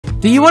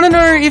Do you want to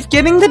know if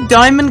getting the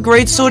diamond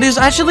greatsword is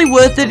actually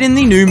worth it in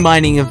the new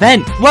mining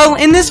event? Well,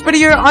 in this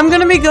video, I'm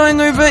going to be going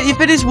over if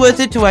it is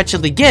worth it to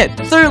actually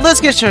get. So let's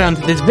get straight on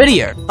to this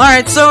video.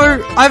 Alright,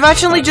 so I've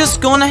actually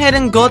just gone ahead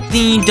and got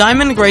the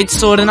diamond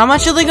greatsword, and I'm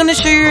actually going to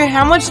show you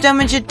how much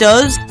damage it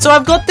does. So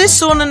I've got this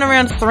sword in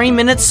around 3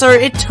 minutes, so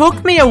it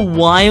took me a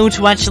while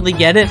to actually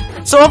get it.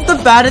 So off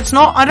the bat,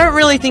 I don't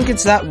really think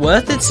it's that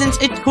worth it,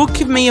 since it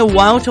took me a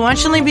while to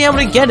actually be able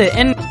to get it,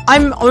 and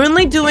I'm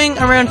only doing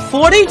around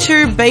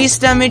 42 base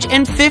damage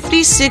and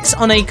 56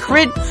 on a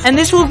crit, and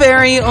this will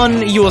vary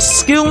on your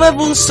skill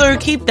level, so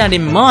keep that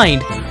in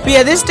mind. But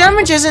yeah, this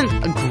damage isn't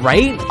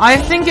great. I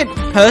think it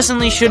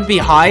personally should be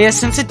higher,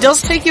 since it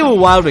does take you a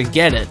while to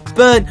get it,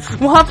 but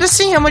we'll have to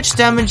see how much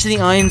damage the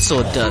iron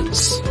sword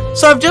does.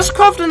 So I've just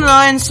crafted an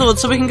iron sword,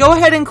 so we can go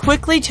ahead and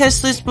quickly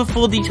test this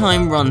before the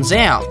time runs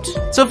out.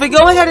 So if we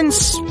go ahead and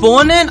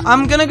spawn it,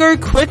 I'm gonna go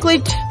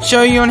quickly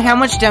show you on how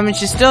much damage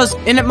this does,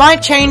 and it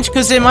might change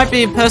because there might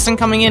be a person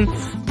coming in,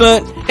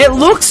 but it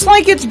looks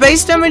like its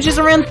base damage is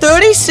around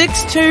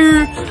 36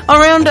 to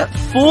around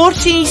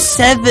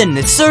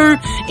 47. So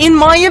in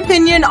my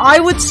opinion, I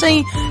would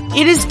say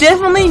it is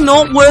definitely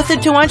not worth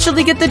it to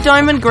actually get the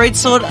diamond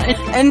greatsword,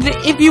 and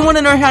if you want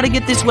to know how to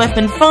get this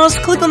weapon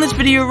fast, click on this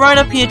video right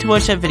up here to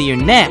watch that video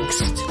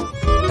next.